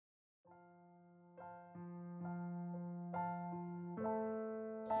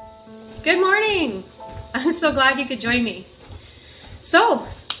Good morning. I'm so glad you could join me. So,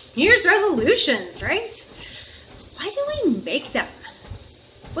 New Year's resolutions, right? Why do we make them?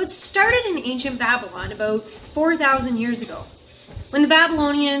 Well, it started in ancient Babylon about 4,000 years ago, when the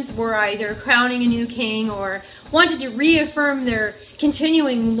Babylonians were either crowning a new king or wanted to reaffirm their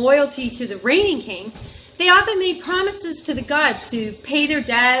continuing loyalty to the reigning king. They often made promises to the gods to pay their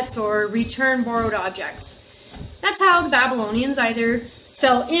debts or return borrowed objects. That's how the Babylonians either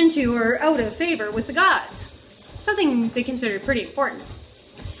fell into or out of favor with the gods, something they considered pretty important.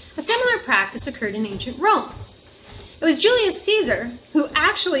 A similar practice occurred in ancient Rome. It was Julius Caesar who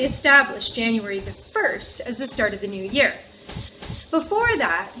actually established January the 1st as the start of the new year. Before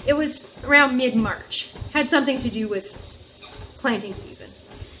that, it was around mid-March, had something to do with planting season.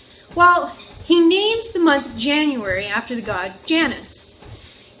 Well, he named the month January after the god Janus,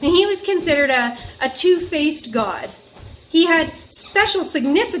 and he was considered a two-faced god. He had special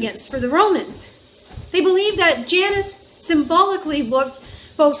significance for the Romans. They believed that Janus symbolically looked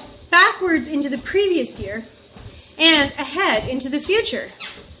both backwards into the previous year and ahead into the future.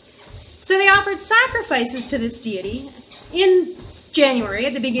 So they offered sacrifices to this deity in January,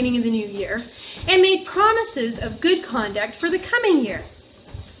 at the beginning of the new year, and made promises of good conduct for the coming year.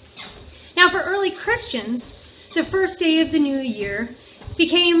 Now, for early Christians, the first day of the new year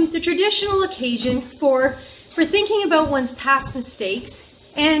became the traditional occasion for thinking about one's past mistakes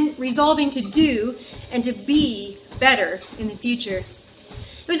and resolving to do and to be better in the future.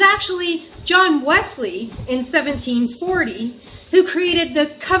 It was actually John Wesley in 1740 who created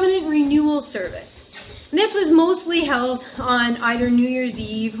the Covenant Renewal Service. And this was mostly held on either New Year's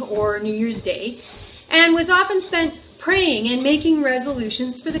Eve or New Year's Day and was often spent praying and making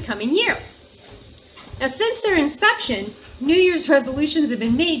resolutions for the coming year. Now, since their inception, New Year's resolutions have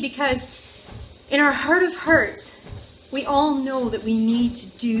been made because in our heart of hearts, we all know that we need to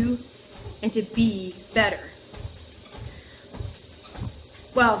do and to be better.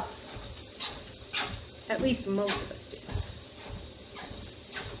 Well, at least most of us do.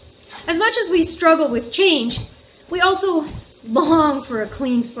 As much as we struggle with change, we also long for a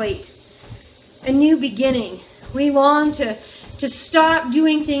clean slate, a new beginning. We long to stop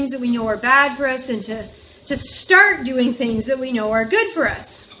doing things that we know are bad for us and to start doing things that we know are good for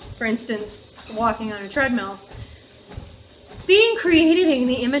us. For instance, walking on a treadmill. Being created in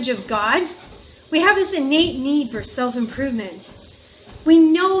the image of God, we have this innate need for self-improvement. We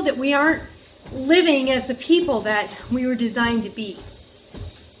know that we aren't living as the people that we were designed to be.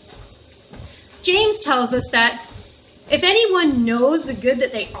 James tells us that if anyone knows the good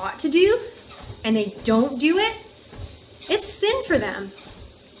that they ought to do and they don't do it, it's sin for them.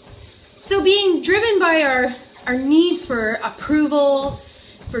 So being driven by our needs for approval,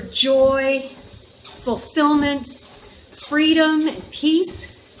 for joy, fulfillment, freedom, and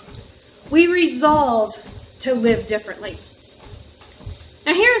peace, we resolve to live differently.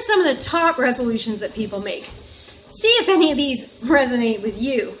 Now, here are some of the top resolutions that people make. See if any of these resonate with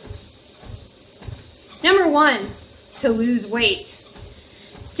you. Number 1, to lose weight.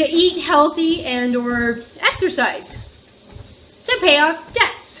 To eat healthy and or exercise. To pay off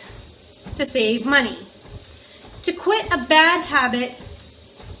debts. To save money. To quit a bad habit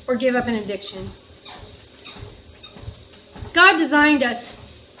or give up an addiction. God designed us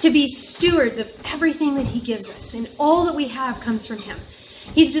to be stewards of everything that He gives us, and all that we have comes from Him.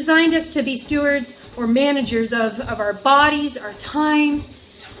 He's designed us to be stewards or managers of our bodies, our time,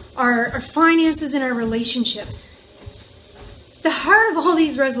 our finances, and our relationships. The heart of all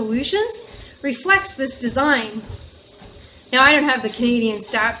these resolutions reflects this design. Now, I don't have the Canadian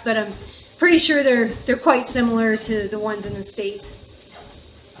stats, but I'm pretty sure they're quite similar to the ones in the States.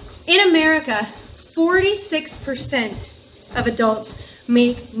 In America, 46% of adults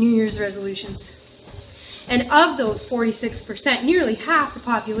make New Year's resolutions. And of those 46%, nearly half the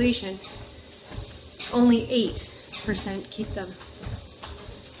population, only 8% keep them.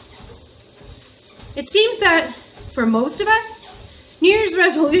 It seems that for most of us, New Year's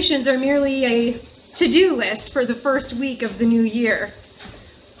resolutions are merely a to-do list for the first week of the new year.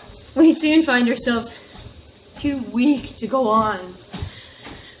 We soon find ourselves too weak to go on.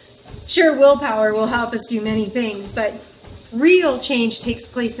 Sure, willpower will help us do many things, but real change takes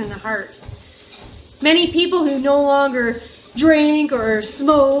place in the heart. Many people who no longer drink or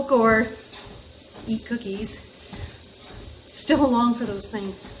smoke or eat cookies still long for those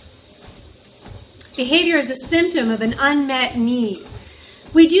things. Behavior is a symptom of an unmet need.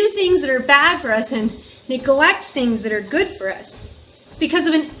 We do things that are bad for us and neglect things that are good for us because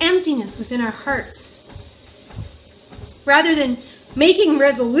of an emptiness within our hearts. Rather than making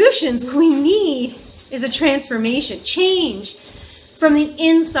resolutions, what we need is a transformation, change from the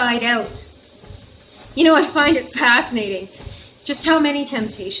inside out. You know, I find it fascinating just how many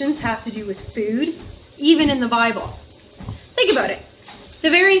temptations have to do with food, even in the Bible. Think about it. The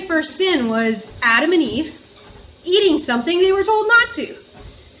very first sin was Adam and Eve eating something they were told not to.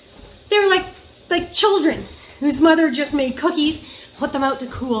 They were like children whose mother just made cookies, put them out to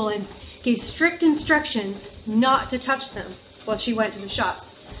cool, and gave strict instructions not to touch them while she went to the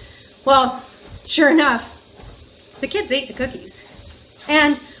shops. Well, sure enough, the kids ate the cookies.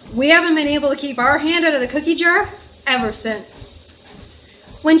 And we haven't been able to keep our hand out of the cookie jar ever since.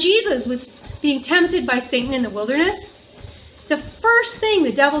 When Jesus was being tempted by Satan in the wilderness, the first thing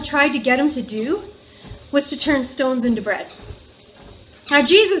the devil tried to get him to do was to turn stones into bread. Now,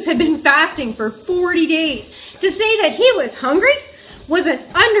 Jesus had been fasting for 40 days. To say that he was hungry was an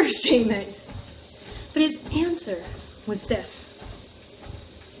understatement. But his answer was this: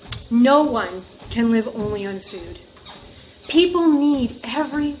 no one can live only on food. People need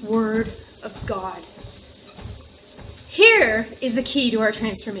every word of God. Here is the key to our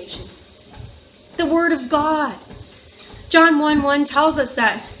transformation: the Word of God. John 1:1 tells us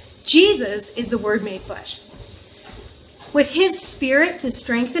that Jesus is the Word made flesh. With his Spirit to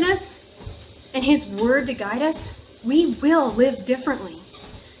strengthen us and his Word to guide us, we will live differently.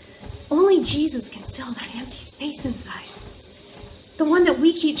 Only Jesus can fill that empty space inside. The one that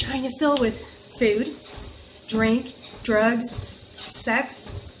we keep trying to fill with food, drink, drugs,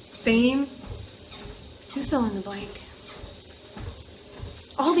 sex, fame. You fill in the blank.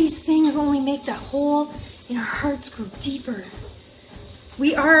 All these things only make that hole in our hearts grow deeper.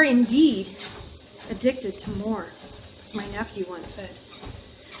 We are indeed addicted to more, as my nephew once said.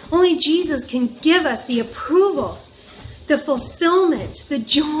 Only Jesus can give us the approval, the fulfillment, the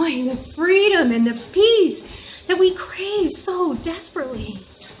joy, the freedom, and the peace that we crave so desperately.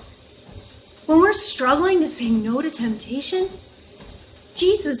 When we're struggling to say no to temptation,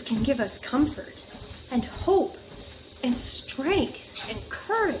 Jesus can give us comfort and hope and strength and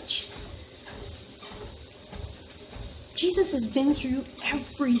courage. Jesus has been through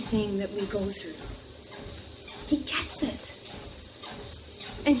everything that we go through. He gets it.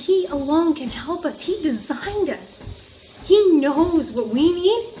 And he alone can help us. He designed us. He knows what we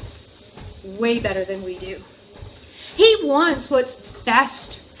need way better than we do. He wants what's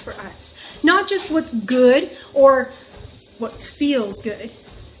best for us, not just what's good or what feels good.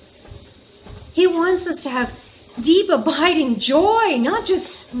 He wants us to have deep, abiding joy, not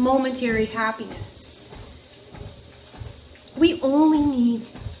just momentary happiness. We only need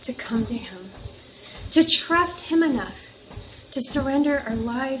to come to him, to trust him enough to surrender our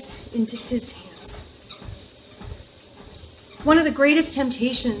lives into his hands. One of the greatest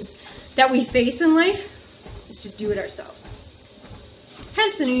temptations that we face in life is to do it ourselves.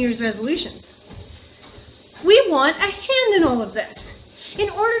 Hence the New Year's resolutions. We want a hand in all of this. In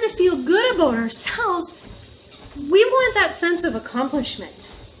order to feel good about ourselves, we want that sense of accomplishment.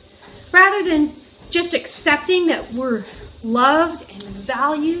 Rather than just accepting that we're loved and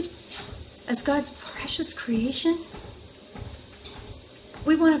valued as God's precious creation,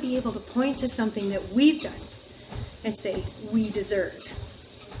 we want to be able to point to something that we've done and say, we deserve.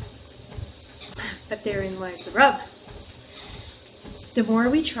 But therein lies the rub. The more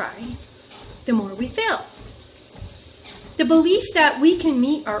we try, the more we fail. The belief that we can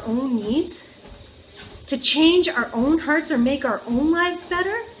meet our own needs, to change our own hearts or make our own lives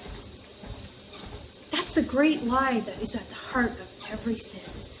better, that's the great lie that is at the heart of every sin.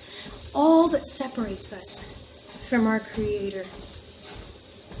 All that separates us from our Creator.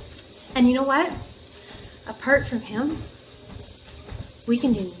 And you know what? Apart from him, we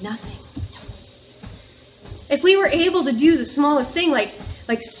can do nothing. If we were able to do the smallest thing, like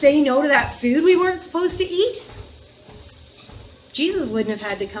say no to that food we weren't supposed to eat, Jesus wouldn't have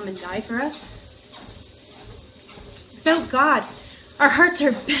had to come and die for us. Without God, our hearts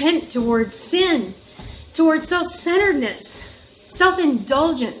are bent towards sin, towards self-centeredness,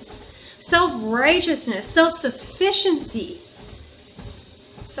 self-indulgence, self-righteousness, self-sufficiency,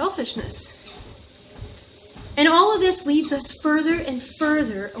 selfishness. And all of this leads us further and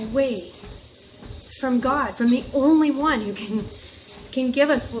further away from God, from the only one who can give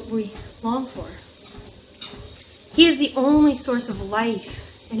us what we long for. He is the only source of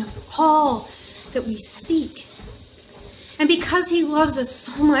life and of all that we seek. And because he loves us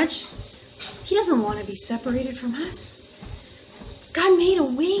so much, he doesn't want to be separated from us. God made a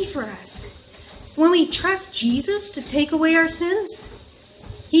way for us. When we trust Jesus to take away our sins,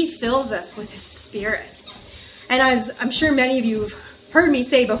 he fills us with his Spirit. And as I'm sure many of you have heard me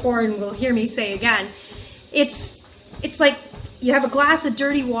say before and will hear me say again, it's like you have a glass of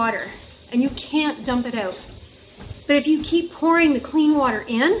dirty water and you can't dump it out. But if you keep pouring the clean water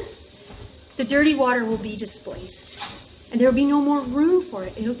in, the dirty water will be displaced. And there will be no more room for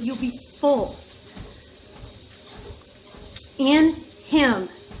it. You'll be full. In Him,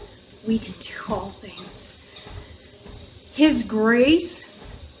 we can do all things. His grace,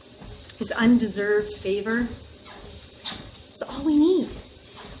 His undeserved favor, it's all we need.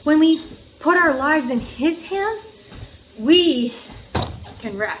 When we put our lives in His hands, we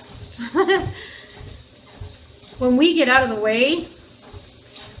can rest. When we get out of the way,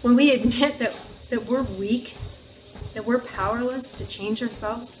 when we admit that we're weak, that we're powerless to change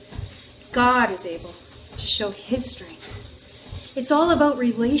ourselves, God is able to show His strength. It's all about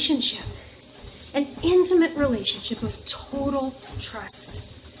relationship, an intimate relationship of total trust.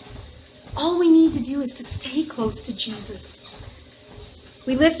 All we need to do is to stay close to Jesus.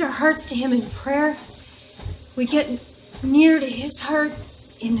 We lift our hearts to Him in prayer. We get near to His heart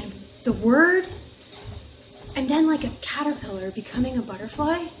in the Word. And then like a caterpillar becoming a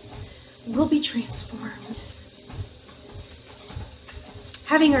butterfly, we'll be transformed.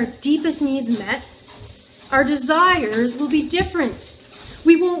 Having our deepest needs met, our desires will be different.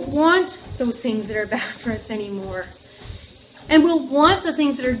 We won't want those things that are bad for us anymore. And we'll want the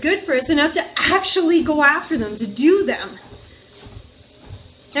things that are good for us enough to actually go after them, to do them.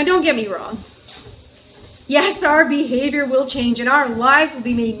 Now, don't get me wrong. Yes, our behavior will change and our lives will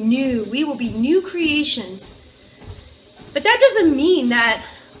be made new. We will be new creations. But that doesn't mean that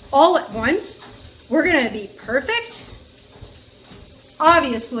all at once we're going to be perfect.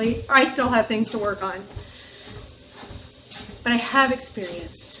 Obviously, I still have things to work on. But I have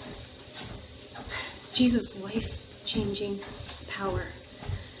experienced Jesus' life-changing power.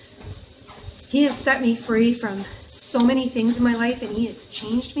 He has set me free from so many things in my life, and He has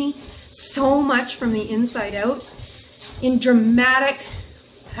changed me so much from the inside out in dramatic,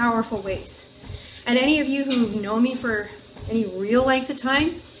 powerful ways. And any of you who know me for any real length of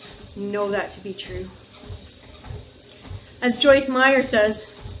time know that to be true. As Joyce Meyer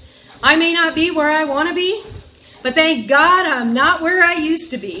says, I may not be where I want to be, but thank God I'm not where I used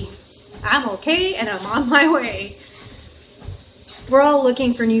to be. I'm okay and I'm on my way. We're all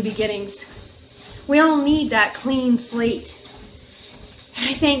looking for new beginnings. We all need that clean slate. And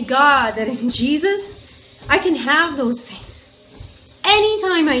I thank God that in Jesus, I can have those things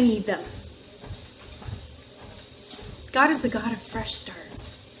anytime I need them. God is the God of fresh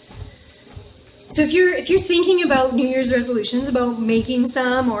starts. So if you're thinking about New Year's resolutions, about making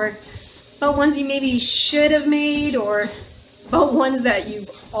some, or about ones you maybe should have made, or about ones that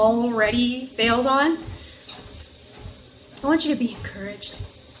you've already failed on, I want you to be encouraged.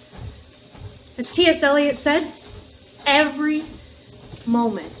 As T.S. Eliot said, every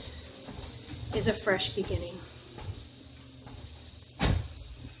moment is a fresh beginning.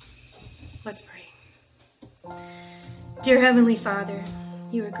 Let's pray. Dear Heavenly Father,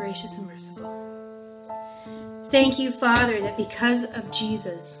 You are gracious and merciful. Thank You, Father, that because of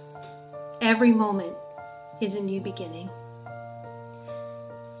Jesus, every moment is a new beginning.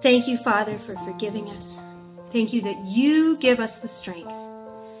 Thank You, Father, for forgiving us. Thank You that You give us the strength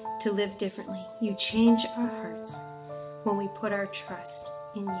to live differently. You change our hearts when we put our trust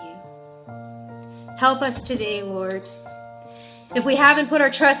in You. Help us today, Lord. If we haven't put our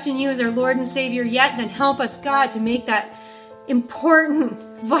trust in You as our Lord and Savior yet, then help us, God, to make that important,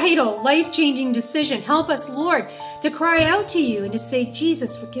 vital, life-changing decision. Help us, Lord, to cry out to You and to say,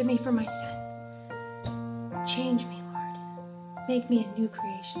 Jesus, forgive me for my sin. Change me, Lord. Make me a new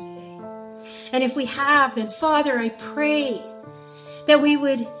creation today. And if we have, then Father, I pray that we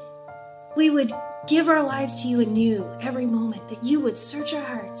would give our lives to You anew every moment, that You would search our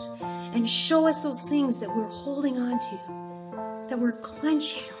hearts and show us those things that we're holding on to, that we're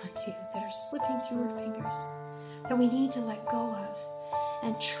clenching onto, that are slipping through our fingers, that we need to let go of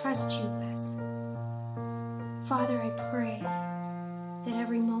and trust You with. Father, I pray that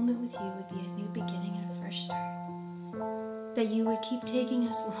every moment with You would be a new beginning and a fresh start, that You would keep taking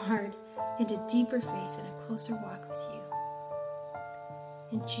us, Lord, into deeper faith and a closer walk with You.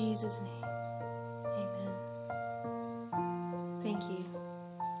 In Jesus' name, amen. Thank you.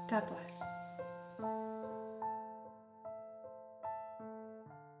 God bless.